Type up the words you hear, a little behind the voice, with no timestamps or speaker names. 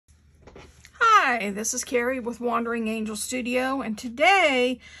Hi, this is Carrie with Wandering Angel Studio, and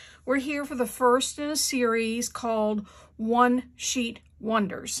today we're here for the first in a series called One Sheet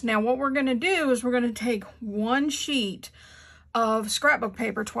Wonders. Now what we're going to do is we're going to take one sheet of scrapbook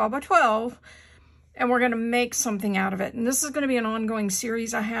paper, 12 by 12, and we're going to make something out of it. And this is going to be an ongoing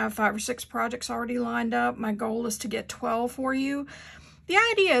series. I have 5 or 6 projects already lined up. My goal is to get 12 for you. The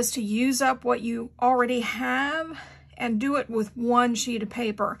idea is to use up what you already have and do it with one sheet of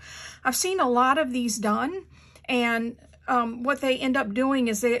paper. I've seen a lot of these done, and what they end up doing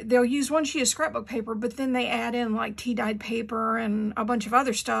is they'll use one sheet of scrapbook paper, but then they add in like tea-dyed paper and a bunch of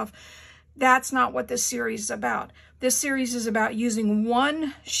other stuff. That's not what this series is about. This series is about using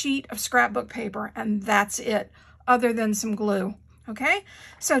one sheet of scrapbook paper, and that's it, other than some glue. Okay,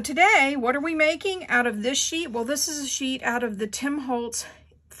 so today, what are we making out of this sheet? Well, this is a sheet out of the Tim Holtz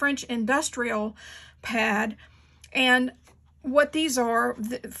French industrial pad. And what these are,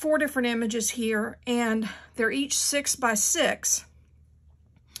 4 different images here, and they're each 6 by 6.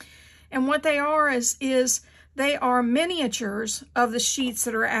 And what they are is they are miniatures of the sheets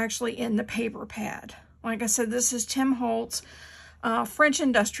that are actually in the paper pad. Like I said, this is Tim Holtz French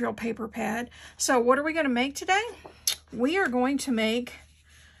industrial paper pad. So what are we going to make today? We are going to make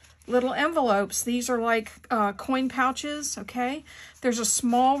little envelopes. These are like coin pouches, okay? There's a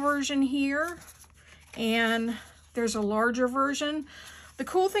small version here, and there's a larger version. The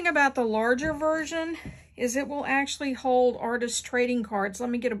cool thing about the larger version is it will actually hold artist trading cards. Let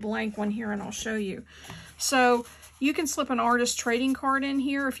me get a blank one here and I'll show you. So you can slip an artist trading card in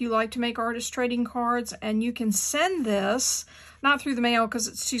here if you like to make artist trading cards, and you can send this, not through the mail because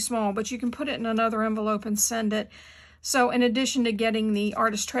it's too small, but you can put it in another envelope and send it. So in addition to getting the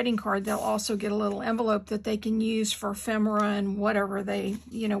artist trading card, they'll also get a little envelope that they can use for ephemera and whatever they,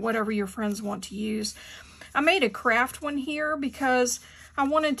 whatever your friends want to use. I made a craft one here because I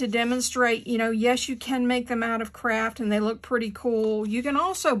wanted to demonstrate, yes, you can make them out of craft and they look pretty cool. You can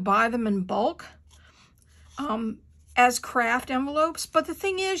also buy them in bulk as craft envelopes, but the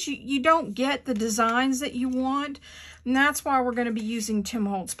thing is you don't get the designs that you want, and that's why we're going to be using Tim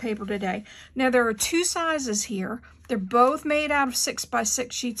Holtz paper today. Now there are 2 sizes here. They're both made out of 6 by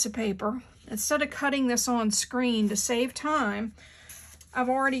 6 sheets of paper. Instead of cutting this on screen to save time, I've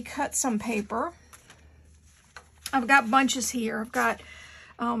already cut some paper. I've got bunches here. I've got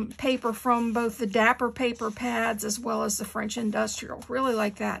paper from both the Dapper paper pads as well as the French industrial. Really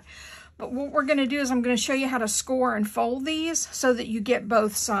like that. But what we're going to do is I'm going to show you how to score and fold these so that you get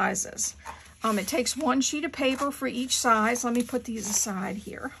both sizes. It takes one sheet of paper for each size. Let me put these aside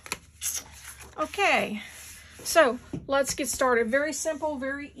here. Okay, so let's get started. Very simple,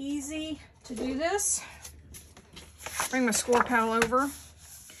 very easy to do this. Bring my score pal over.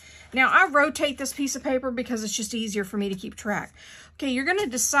 Now, I rotate this piece of paper because it's just easier for me to keep track. Okay, you're going to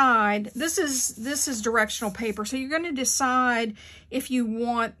decide, this is directional paper, so you're going to decide if you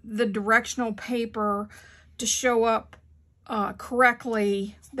want the directional paper to show up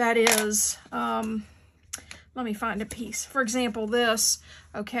correctly. That is, let me find a piece. For example, this,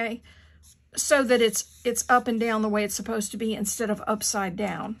 okay, so that it's up and down the way it's supposed to be instead of upside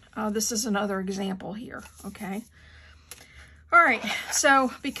down. This is another example here, okay. All right,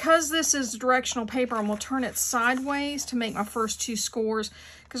 so because this is directional paper, I'm going to turn it sideways to make my first 2 scores,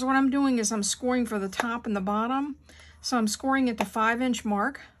 because what I'm doing is I'm scoring for the top and the bottom. So I'm scoring at the 5-inch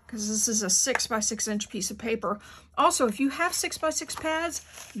mark, because this is a 6 by 6 inch piece of paper. Also, if you have 6 by 6 pads,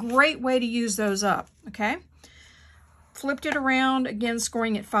 great way to use those up, okay? Flipped it around, again,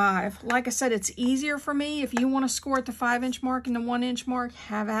 scoring at 5. Like I said, it's easier for me. If you want to score at the 5-inch mark and the 1-inch mark,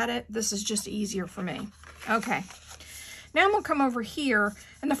 have at it. This is just easier for me. Okay. Now I'm going to come over here,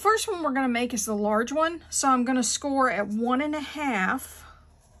 and the first one we're going to make is the large one. So I'm going to score at 1.5.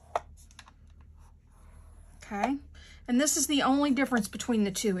 Okay. And this is the only difference between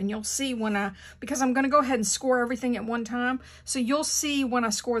the 2. And you'll see when because I'm going to go ahead and score everything at one time. So you'll see when I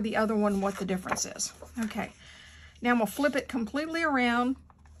score the other one what the difference is. Okay. Now I'm going to flip it completely around,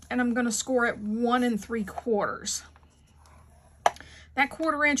 and I'm going to score at 1 3/4. That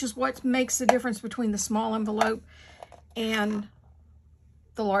 1/4 inch is what makes the difference between the small envelope and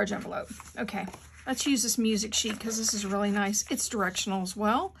the large envelope. Okay, let's use this music sheet because this is really nice. It's directional as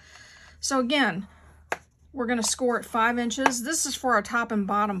well. So again, we're going to score at 5 inches. This is for our top and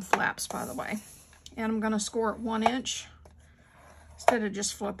bottom flaps, by the way. And I'm going to score at 1 inch instead of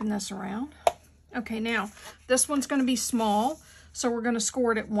just flipping this around. Okay, now this one's going to be small, so we're going to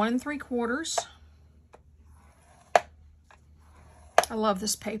score it at 1 3/4. I love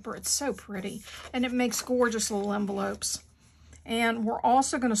this paper. It's so pretty, and it makes gorgeous little envelopes. And we're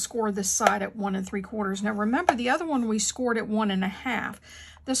also going to score this side at 1 3/4. Now remember, the other one we scored at 1 1/2.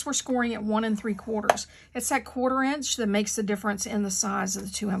 This we're scoring at 1 3/4. It's that 1/4 inch that makes the difference in the size of the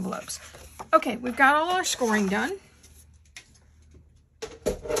two envelopes. Okay, we've got all our scoring done.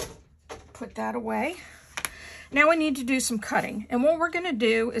 Put that away. Now we need to do some cutting. And what we're going to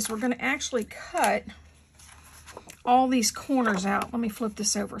do is we're going to actually cut all these corners out. Let me flip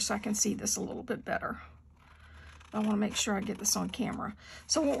this over so I can see this a little bit better. I want to make sure I get this on camera.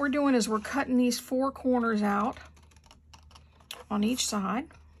 So what we're doing is we're cutting these 4 corners out on each side.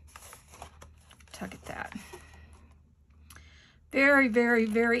 Tuck at that. Very, very,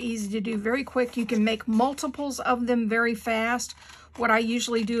 very easy to do. Very quick. You can make multiples of them very fast. What I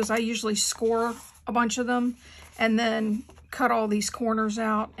usually do is I usually score a bunch of them and then cut all these corners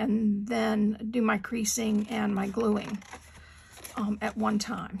out and then do my creasing and my gluing at one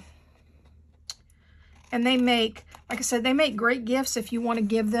time. And they make, like I said, they make great gifts if you want to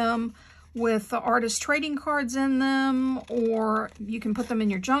give them with the artist trading cards in them, or you can put them in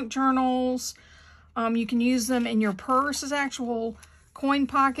your junk journals. You can use them in your purse as actual coin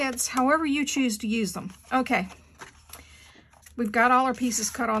pockets, however you choose to use them. Okay, we've got all our pieces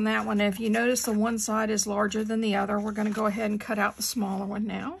cut on that one. If you notice the one side is larger than the other, we're going to go ahead and cut out the smaller one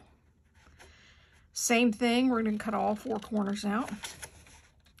now. Same thing, we're going to cut all 4 corners out.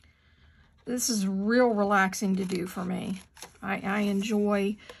 This is real relaxing to do for me. I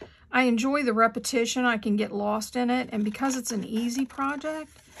enjoy the repetition. I can get lost in it, and because it's an easy project,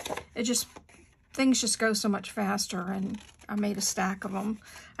 things just go so much faster. And I made a stack of them.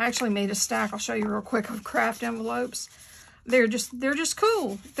 I actually made a stack, I'll show you real quick, of craft envelopes. They're just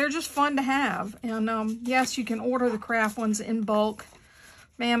cool. They're just fun to have. And yes, you can order the craft ones in bulk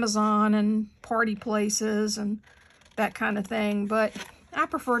from Amazon and party places and that kind of thing, but I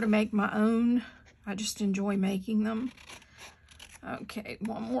prefer to make my own. I just enjoy making them. Okay,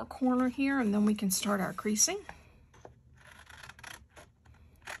 one more corner here, and then we can start our creasing.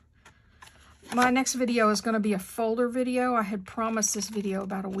 My next video is going to be a folder video. I had promised this video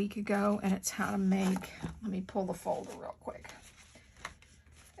about a week ago, and it's how to make, let me pull the folder real quick.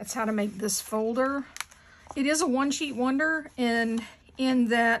 It's how to make this folder. It is a one-sheet wonder in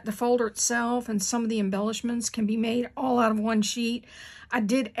that the folder itself and some of the embellishments can be made all out of one sheet. I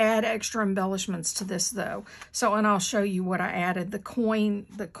did add extra embellishments to this though. So, and I'll show you what I added. The coin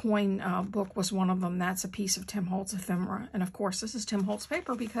book was one of them. That's a piece of Tim Holtz ephemera. And of course, this is Tim Holtz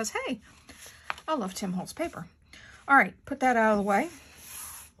paper because, hey, I love Tim Holtz paper. All right, put that out of the way.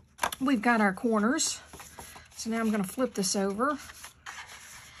 We've got our corners. So now I'm going to flip this over.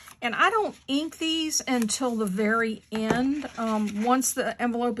 And I don't ink these until the very end, once the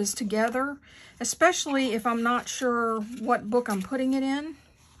envelope is together, especially if I'm not sure what book I'm putting it in.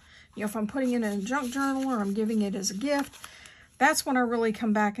 You know, if I'm putting it in a junk journal or I'm giving it as a gift, that's when I really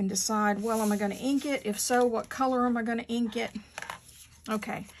come back and decide, well, am I going to ink it? If so, what color am I going to ink it?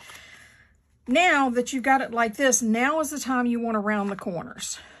 Okay. Now that you've got it like this, now is the time you want to round the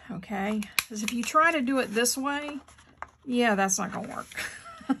corners, okay? Because if you try to do it this way, yeah, that's not going to work.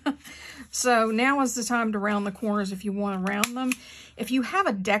 So now is the time to round the corners if you want to round them. If you have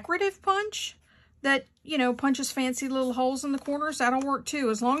a decorative punch that, you know, punches fancy little holes in the corners, that'll work too.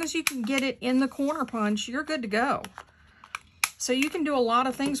 As long as you can get it in the corner punch, you're good to go. So you can do a lot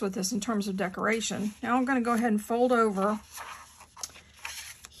of things with this in terms of decoration. Now I'm going to go ahead and fold over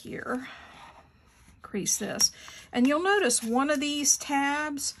here, crease this. And you'll notice one of these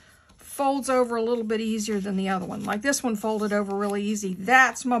tabs folds over a little bit easier than the other one. Like this one folded over really easy.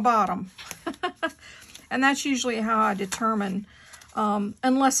 That's my bottom. And that's usually how I determine,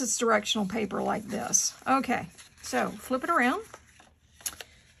 unless it's directional paper like this. Okay, so flip it around.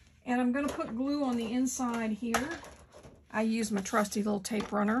 And I'm going to put glue on the inside here. I use my trusty little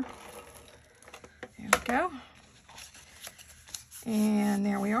tape runner. There we go. And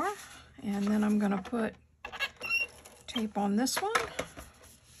there we are. And then I'm going to put tape on this one.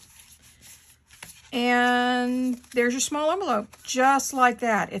 And there's your small envelope, just like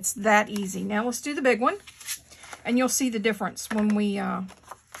that. It's that easy. Now let's do the big one, and you'll see the difference when we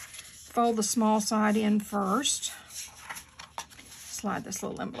fold the small side in first. Slide this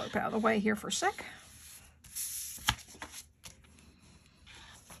little envelope out of the way here for a sec.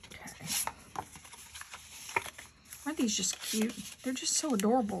 Okay. Aren't these just cute? They're just so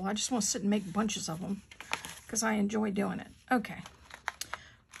adorable. I just want to sit and make bunches of them because I enjoy doing it. Okay.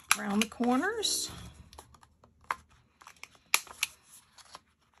 Around the corners.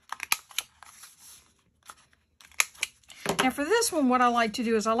 Now for this one, what I like to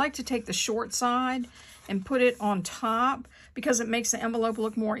do is I like to take the short side and put it on top because it makes the envelope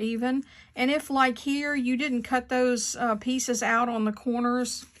look more even. And if, like here, you didn't cut those pieces out on the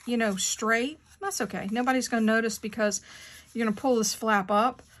corners, you know, straight, that's okay. Nobody's going to notice because you're going to pull this flap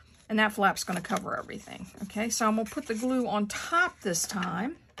up and that flap's going to cover everything. Okay, so I'm going to put the glue on top this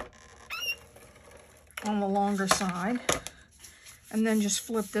time on the longer side and then just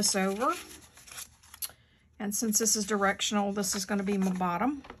flip this over. And since this is directional, this is going to be my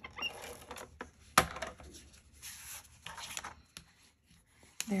bottom.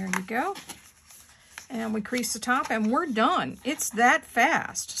 There you go. And we crease the top and we're done. It's that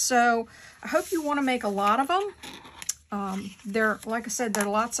fast. So I hope you want to make a lot of them. They're, like I said, they're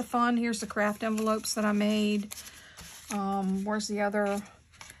lots of fun. Here's the craft envelopes that I made. Where's the other?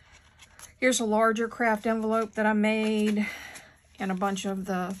 Here's a larger craft envelope that I made and a bunch of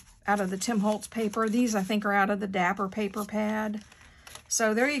the, out of the Tim Holtz paper. These I think are out of the Dapper paper pad.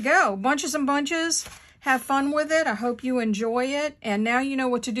 So there you go. Bunches and bunches. Have fun with it. I hope you enjoy it. And now you know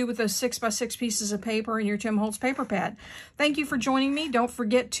what to do with those 6x6 pieces of paper in your Tim Holtz paper pad. Thank you for joining me. Don't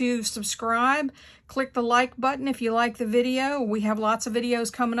forget to subscribe. Click the like button if you like the video. We have lots of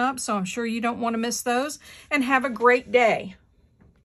videos coming up, so I'm sure you don't want to miss those. And have a great day.